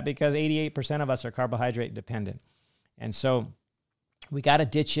get that, because 88% of us are carbohydrate dependent. And so we got to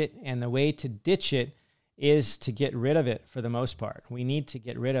ditch it. And the way to ditch it is to get rid of it for the most part. We need to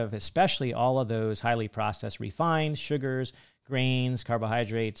get rid of especially all of those highly processed refined sugars, grains,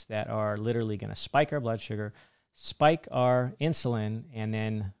 carbohydrates that are literally going to spike our blood sugar, spike our insulin, and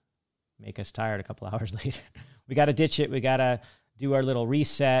then make us tired a couple hours later. We got to ditch it. We got to do our little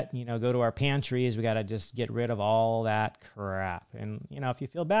reset, go to our pantries. We got to just get rid of all that crap. And, if you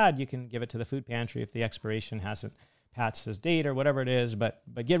feel bad, you can give it to the food pantry if the expiration hasn't passed its date or whatever it is, but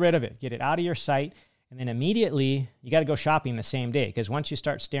get rid of it. Get it out of your sight. And then immediately you got to go shopping the same day, because once you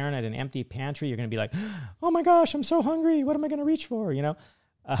start staring at an empty pantry, you're going to be like, oh my gosh, I'm so hungry. What am I going to reach for?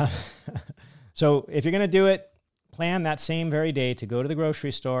 So if you're going to do it, plan that same very day to go to the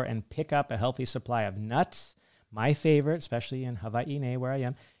grocery store and pick up a healthy supply of nuts. My favorite, especially in Hawaii, where I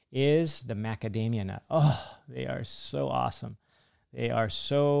am, is the macadamia nut. Oh, they are so awesome. They are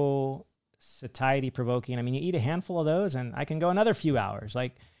so satiety provoking. I mean, you eat a handful of those and I can go another few hours.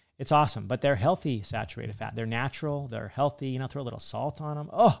 It's awesome, but they're healthy saturated fat. They're natural. They're healthy. Throw a little salt on them.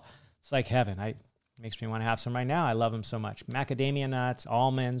 Oh, it's like heaven. It makes me want to have some right now. I love them so much. Macadamia nuts,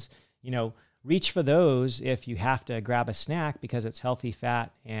 almonds, reach for those if you have to grab a snack, because it's healthy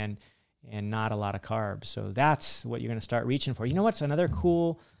fat and not a lot of carbs. So that's what you're going to start reaching for. You know what's another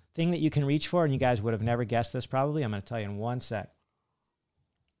cool thing that you can reach for? And you guys would have never guessed this probably. I'm going to tell you in one sec.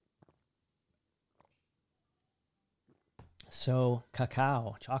 So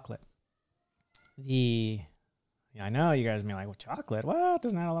cacao, chocolate. I know you guys may be like, well, chocolate, what?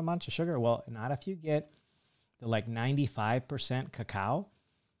 Doesn't have a bunch of sugar. Well, not if you get the 95% cacao,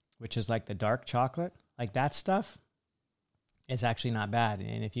 which is like the dark chocolate. That stuff is actually not bad.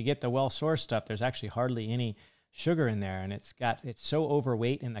 And if you get the well-sourced stuff, there's actually hardly any sugar in there. And it's so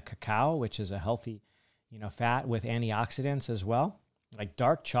overweight in the cacao, which is a healthy, fat with antioxidants as well. Like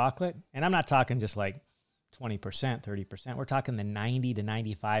dark chocolate. And I'm not talking just 20%, 30%. We're talking the 90 to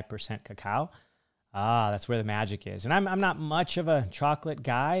 95% cacao. That's where the magic is. And I'm not much of a chocolate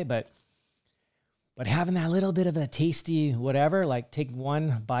guy, but having that little bit of a tasty whatever, take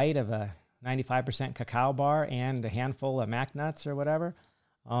one bite of a 95% cacao bar and a handful of Mac nuts or whatever,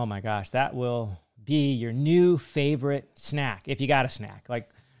 oh my gosh, that will be your new favorite snack if you got a snack. Like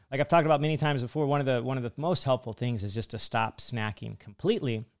I've talked about many times before, one of the most helpful things is just to stop snacking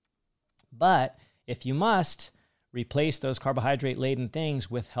completely. But if you must, replace those carbohydrate-laden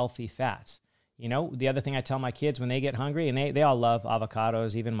things with healthy fats. The other thing I tell my kids when they get hungry, and they all love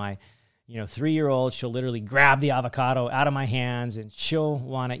avocados, even my 3-year-old, she'll literally grab the avocado out of my hands and she'll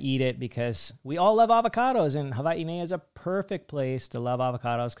want to eat it, because we all love avocados, and Hawaii is a perfect place to love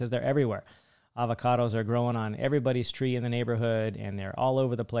avocados because they're everywhere. Avocados are growing on everybody's tree in the neighborhood, and they're all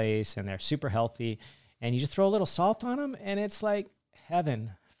over the place, and they're super healthy. And you just throw a little salt on them, and it's like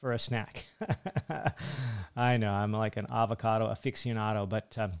heaven for a snack. I know, I'm like an avocado aficionado,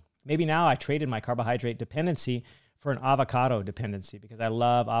 but maybe now I traded my carbohydrate dependency for an avocado dependency, because I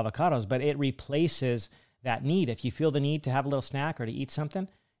love avocados, but it replaces that need. If you feel the need to have a little snack or to eat something,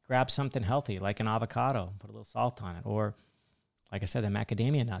 grab something healthy like an avocado, put a little salt on it. Or like I said, the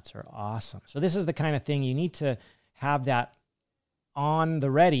macadamia nuts are awesome. So this is the kind of thing you need to have that on the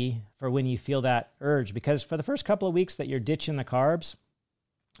ready for when you feel that urge, because for the first couple of weeks that you're ditching the carbs,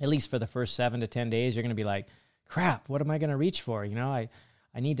 at least for the first 7 to 10 days, you're going to be like, crap, what am I going to reach for?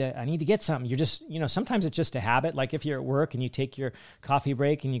 I need to get something. You're just, sometimes it's just a habit. Like if you're at work and you take your coffee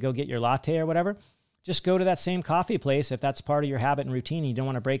break and you go get your latte or whatever, just go to that same coffee place. If that's part of your habit and routine, and you don't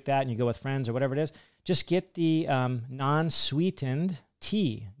want to break that and you go with friends or whatever it is, just get the non-sweetened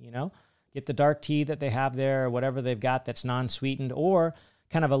tea, get the dark tea that they have there or whatever they've got that's non-sweetened, or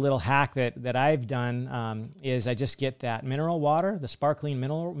kind of a little hack that I've done is I just get that mineral water, the sparkling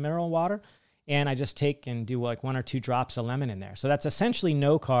mineral water, and I just take and do like 1 or 2 drops of lemon in there. So that's essentially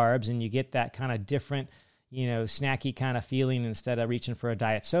no carbs, and you get that kind of different, snacky kind of feeling instead of reaching for a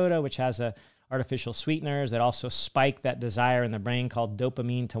diet soda, which has artificial sweeteners that also spike that desire in the brain called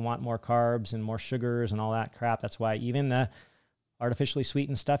dopamine to want more carbs and more sugars and all that crap. That's why even the artificially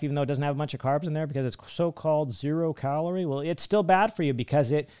sweetened stuff, even though it doesn't have a bunch of carbs in there because it's so-called 0 calorie, well, it's still bad for you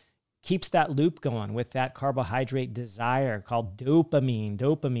because it keeps that loop going with that carbohydrate desire called dopamine,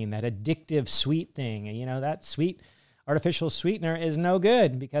 that addictive sweet thing. And, that sweet artificial sweetener is no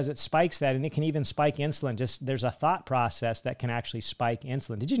good because it spikes that, and it can even spike insulin. Just there's a thought process that can actually spike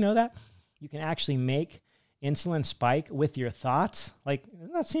insulin. Did you know that? You can actually make insulin spike with your thoughts. Like,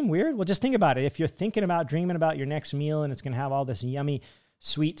 doesn't that seem weird? Well, just think about it. If you're thinking about dreaming about your next meal and it's going to have all this yummy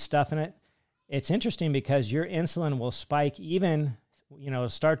sweet stuff in it, it's interesting because your insulin will spike even,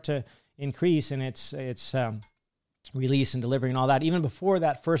 start to increase in its release and delivery and all that, even before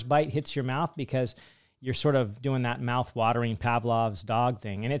that first bite hits your mouth, because you're sort of doing that mouth-watering Pavlov's dog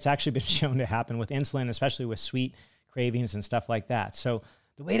thing. And it's actually been shown to happen with insulin, especially with sweet cravings and stuff like that. So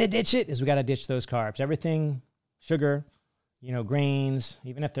the way to ditch it is we got to ditch those carbs. Everything, sugar, grains,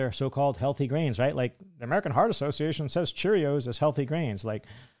 even if they're so-called healthy grains, right? Like the American Heart Association says Cheerios is healthy grains. Like,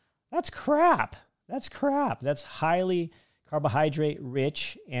 that's crap. That's crap. That's highly carbohydrate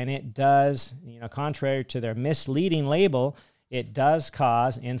rich, and it does, contrary to their misleading label, it does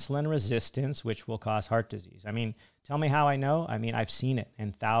cause insulin resistance, which will cause heart disease. I mean, tell me how I know. I mean, I've seen it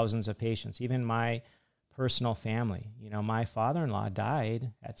in thousands of patients, even my personal family. My father-in-law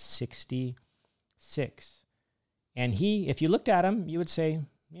died at 66. And if you looked at him, you would say,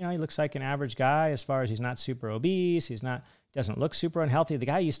 he looks like an average guy as far as he's not super obese. Doesn't look super unhealthy. The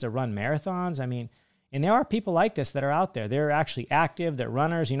guy used to run marathons. I mean, and there are people like this that are out there. They're actually active. They're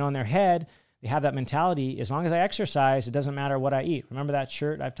runners, in their head. They have that mentality. As long as I exercise, it doesn't matter what I eat. Remember that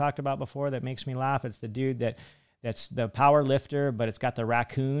shirt I've talked about before that makes me laugh? It's the dude that's the power lifter, but it's got the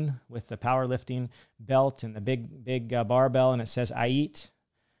raccoon with the powerlifting belt and the big barbell, and it says, I eat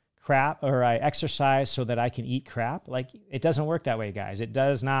crap, or I exercise so that I can eat crap. Like, it doesn't work that way, guys. It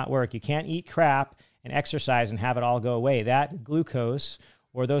does not work. You can't eat crap and exercise and have it all go away. That glucose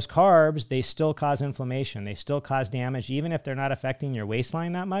or those carbs, they still cause inflammation. They still cause damage. Even if they're not affecting your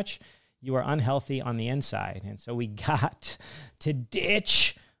waistline that much, you are unhealthy on the inside. And so we got to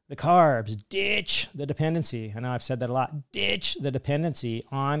ditch the carbs, ditch the dependency. I know I've said that a lot. Ditch the dependency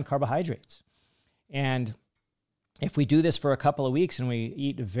on carbohydrates. And if we do this for a couple of weeks and we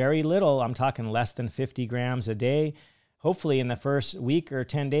eat very little, I'm talking less than 50 grams a day, hopefully in the first week or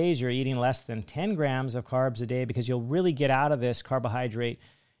 10 days, you're eating less than 10 grams of carbs a day, because you'll really get out of this carbohydrate,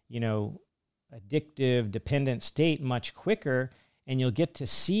 addictive, dependent state much quicker. And you'll get to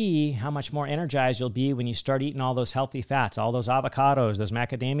see how much more energized you'll be when you start eating all those healthy fats, all those avocados, those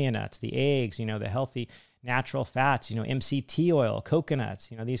macadamia nuts, the eggs, the healthy natural fats, MCT oil, coconuts,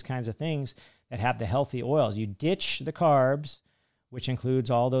 these kinds of things that have the healthy oils. You ditch the carbs, which includes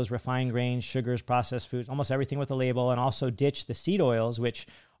all those refined grains, sugars, processed foods, almost everything with a label, and also ditch the seed oils, which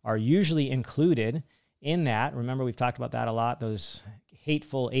are usually included in that. Remember, we've talked about that a lot, those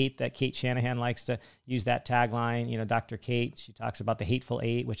hateful 8 that Kate Shanahan likes to use that tagline. Dr. Kate, she talks about the hateful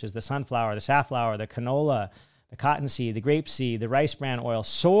 8, which is the sunflower, the safflower, the canola, the cottonseed, the grapeseed, the rice bran oil,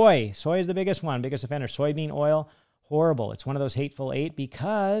 soy. Soy is the biggest one, biggest offender. Soybean oil, horrible. It's one of those hateful 8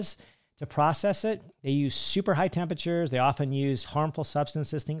 because to process it, they use super high temperatures. They often use harmful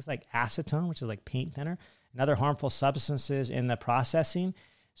substances, things like acetone, which is like paint thinner, and other harmful substances in the processing.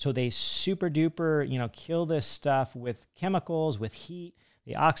 So they super duper, kill this stuff with chemicals, with heat.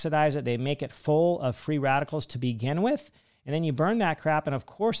 They oxidize it. They make it full of free radicals to begin with. And then you burn that crap, and of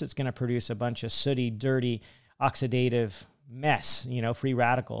course it's going to produce a bunch of sooty, dirty, oxidative mess, free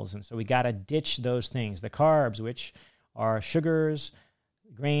radicals. And so we got to ditch those things. The carbs, which are sugars,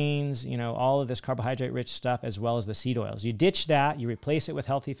 grains, all of this carbohydrate-rich stuff, as well as the seed oils. You ditch that. You replace it with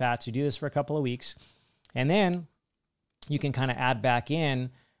healthy fats. You do this for a couple of weeks. And then you can kind of add back in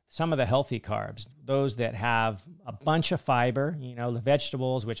some of the healthy carbs, those that have a bunch of fiber, the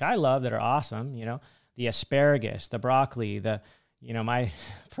vegetables, which I love, that are awesome, the asparagus, the broccoli, my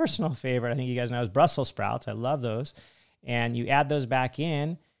personal favorite, I think you guys know, is Brussels sprouts. I love those. And you add those back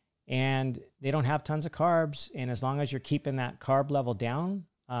in, and they don't have tons of carbs. And as long as you're keeping that carb level down,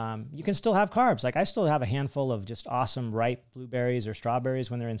 you can still have carbs. Like, I still have a handful of just awesome ripe blueberries or strawberries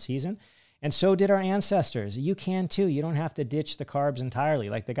when they're in season. And so did our ancestors. You can too. You don't have to ditch the carbs entirely.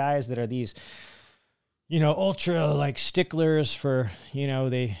 Like the guys that are these, ultra like sticklers for,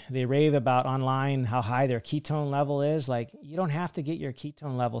 they rave about online how high their ketone level is. Like, you don't have to get your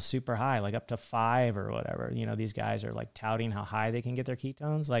ketone level super high, like up to 5 or whatever. These guys are like touting how high they can get their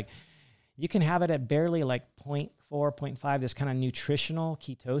ketones. Like, you can have it at barely like 0.4, 0.5, this kind of nutritional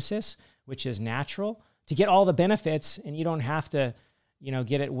ketosis, which is natural to get all the benefits. And you don't have to,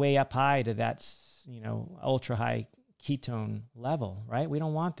 get it way up high to that, ultra high ketone level, right? We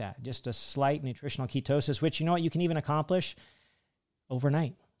don't want that. Just a slight nutritional ketosis, which you can even accomplish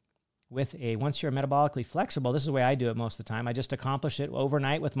overnight with once you're metabolically flexible. This is the way I do it most of the time. I just accomplish it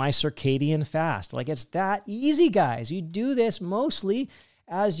overnight with my circadian fast. Like, it's that easy, guys. You do this mostly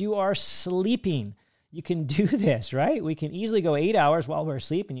as you are sleeping. You can do this, right? We can easily go 8 hours while we're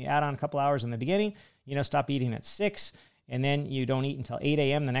asleep, and you add on a couple hours in the beginning, stop eating at 6, and then you don't eat until 8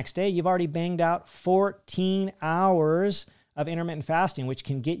 a.m. the next day. You've already banged out 14 hours of intermittent fasting, which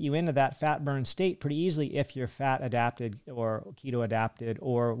can get you into that fat burn state pretty easily if you're fat adapted or keto adapted,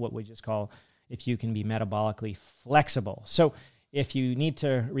 or what we just call if you can be metabolically flexible. So if you need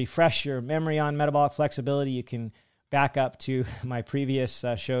to refresh your memory on metabolic flexibility, you can back up to my previous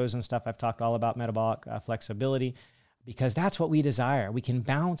shows and stuff. I've talked all about metabolic flexibility, because that's what we desire. We can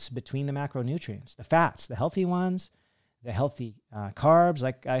bounce between the macronutrients, the fats, the healthy ones, the healthy carbs.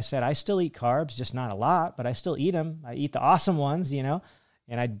 Like I said, I still eat carbs, just not a lot, but I still eat them. I eat the awesome ones, and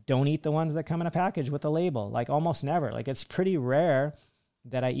I don't eat the ones that come in a package with a label, like almost never. Like, it's pretty rare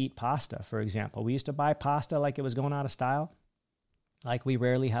that I eat pasta, for example. We used to buy pasta like it was going out of style. Like, we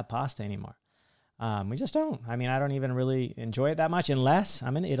rarely have pasta anymore. We just don't. I don't even really enjoy it that much unless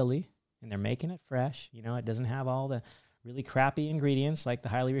I'm in Italy and they're making it fresh. It doesn't have all the really crappy ingredients like the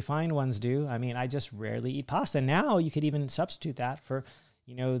highly refined ones do. I just rarely eat pasta. Now you could even substitute that for,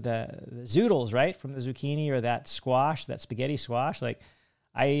 the zoodles, right? From the zucchini or that squash, that spaghetti squash. Like,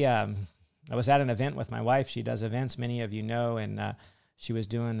 I was at an event with my wife. She does events, many of you know, and she was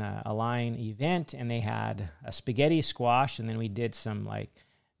doing a line event, and they had a spaghetti squash, and then we did some like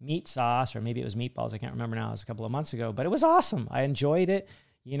meat sauce, or maybe it was meatballs. I can't remember now. It was a couple of months ago, but it was awesome. I enjoyed it.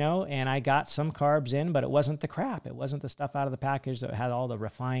 And I got some carbs in, but it wasn't the crap. It wasn't the stuff out of the package that had all the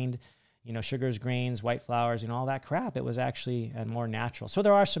refined, sugars, grains, white flours, all that crap. It was actually more natural. So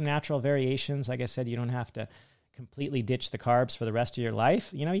there are some natural variations. Like I said, you don't have to completely ditch the carbs for the rest of your life.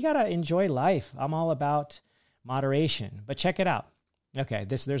 You got to enjoy life. I'm all about moderation, but check it out. Okay,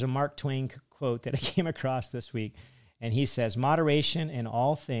 there's a Mark Twain quote that I came across this week, and he says, moderation in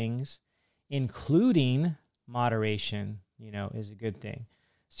all things, including moderation, is a good thing.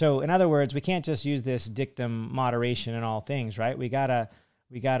 So in other words, we can't just use this dictum, moderation in all things, right? We gotta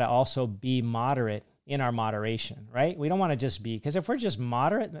also be moderate in our moderation, right? We don't want to just be, because if we're just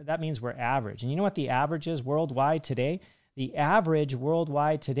moderate, that means we're average. And you know what the average is worldwide today? The average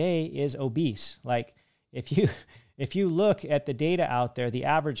worldwide today is obese. Like, if you look at the data out there, the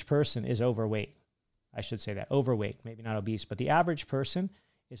average person is overweight. I should say that, overweight, maybe not obese, but the average person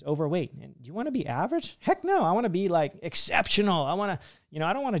is overweight. And do you want to be average? Heck no. I want to be like exceptional. I want to,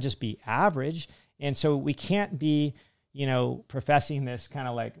 I don't want to just be average. And so we can't be, professing this kind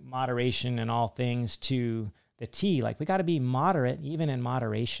of like moderation in all things to the T. Like, we got to be moderate, even in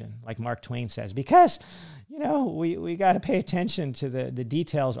moderation, like Mark Twain says, because, we got to pay attention to the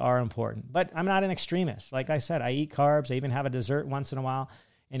details are important. But I'm not an extremist. Like I said, I eat carbs. I even have a dessert once in a while.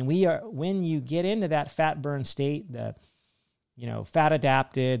 And when you get into that fat burn state, the fat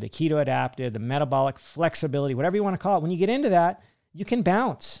adapted, the keto adapted, the metabolic flexibility, whatever you want to call it. When you get into that, you can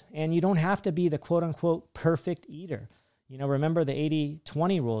bounce, and you don't have to be the quote unquote perfect eater. Remember the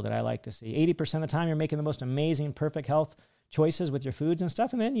 80-20 rule that I like to see. 80% of the time you're making the most amazing, perfect health choices with your foods and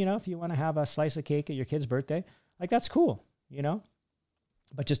stuff. And then, if you want to have a slice of cake at your kid's birthday, like, that's cool,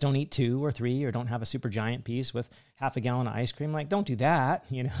 but just don't eat 2 or 3, or don't have a super giant piece with half a gallon of ice cream. Like, don't do that,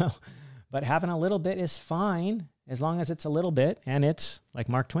 but having a little bit is fine. As long as it's a little bit, and it's, like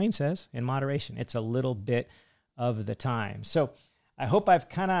Mark Twain says, in moderation, it's a little bit of the time. So I hope I've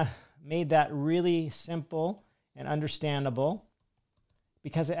kind of made that really simple and understandable,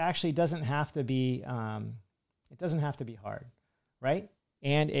 because it actually doesn't have to be, hard, right?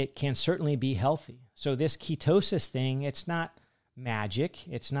 And it can certainly be healthy. So this ketosis thing, it's not magic.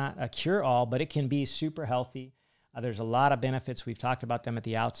 It's not a cure-all, but it can be super healthy. There's a lot of benefits. We've talked about them at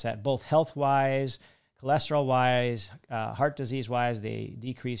the outset, both health-wise, cholesterol-wise, heart disease-wise. They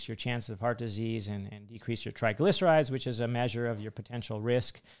decrease your chances of heart disease and decrease your triglycerides, which is a measure of your potential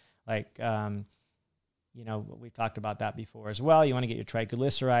risk. Like, we've talked about that before as well. You want to get your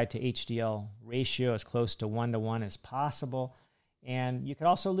triglyceride to HDL ratio as close to 1-to-1 as possible. And you could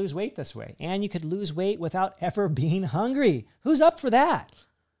also lose weight this way. And you could lose weight without ever being hungry. Who's up for that?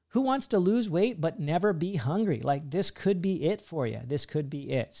 Who wants to lose weight but never be hungry? Like, this could be it for you. This could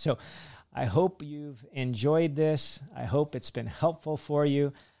be it. So I hope you've enjoyed this. I hope it's been helpful for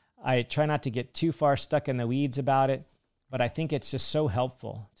you. I try not to get too far stuck in the weeds about it, but I think it's just so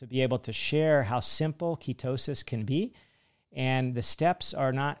helpful to be able to share how simple ketosis can be. And the steps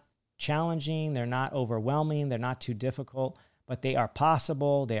are not challenging. They're not overwhelming. They're not too difficult, but they are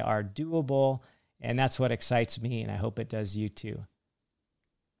possible. They are doable. And that's what excites me. And I hope it does you too.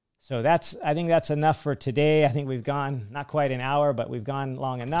 So I think that's enough for today. I think we've gone not quite an hour, but we've gone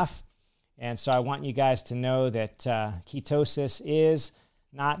long enough. And so I want you guys to know that ketosis is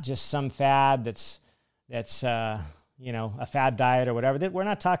not just some fad that's a fad diet or whatever. We're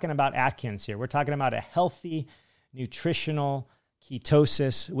not talking about Atkins here. We're talking about a healthy, nutritional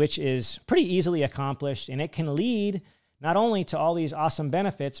ketosis, which is pretty easily accomplished, and it can lead not only to all these awesome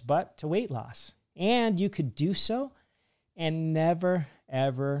benefits, but to weight loss. And you could do so and never,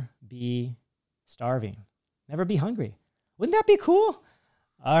 ever be starving, never be hungry. Wouldn't that be cool?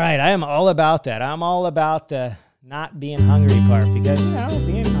 All right, I am all about that. I'm all about the not being hungry part because,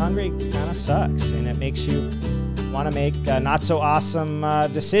 being hungry kind of sucks, and it makes you want to make not so awesome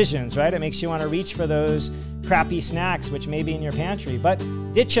decisions, right? It makes you want to reach for those crappy snacks, which may be in your pantry, but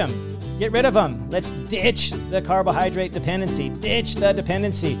ditch them. Get rid of them. Let's ditch the carbohydrate dependency. Ditch the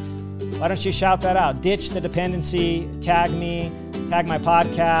dependency. Why don't you shout that out? Ditch the dependency. Tag me. Tag my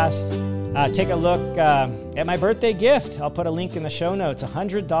podcast. Take a look at my birthday gift. I'll put a link in the show notes.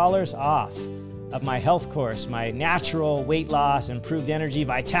 $100 off of my health course, my natural weight loss, improved energy,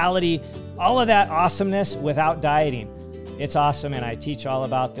 vitality, all of that awesomeness without dieting. It's awesome, and I teach all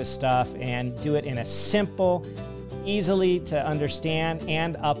about this stuff and do it in a simple, easily to understand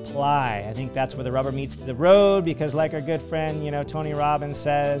and apply. I think that's where the rubber meets the road because like our good friend, Tony Robbins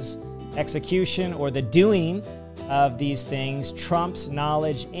says, execution or the doing of these things trumps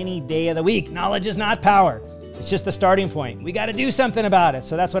knowledge any day of the week. Knowledge is not power. It's just the starting point. We got to do something about it.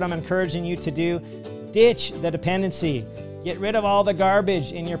 So that's what I'm encouraging you to do. Ditch the dependency. Get rid of all the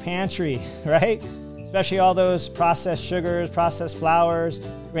garbage in your pantry, right? Especially all those processed sugars, processed flours,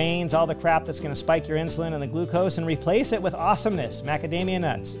 grains, all the crap that's going to spike your insulin and the glucose, and replace it with awesomeness. Macadamia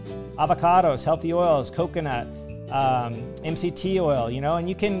nuts, avocados, healthy oils, coconut, MCT oil, and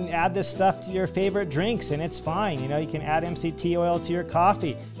you can add this stuff to your favorite drinks and it's fine. You can add MCT oil to your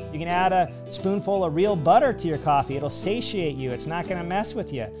coffee. You can add a spoonful of real butter to your coffee. It'll satiate you. It's not going to mess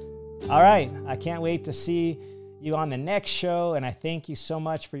with you. All right. I can't wait to see you on the next show. And I thank you so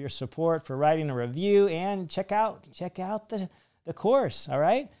much for your support, for writing a review, and check out the course. All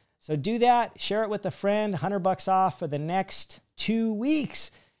right. So do that. Share it with a friend. $100 off for the next 2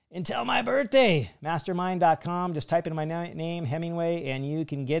 weeks. Until my birthday, mastermind.com. Just type in my name, Hemingway, and you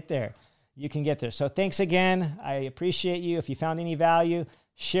can get there. So thanks again. I appreciate you. If you found any value,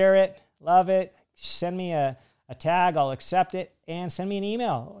 share it, love it. Send me a tag. I'll accept it. And send me an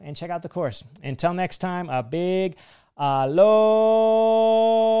email and check out the course. Until next time, a big aloha.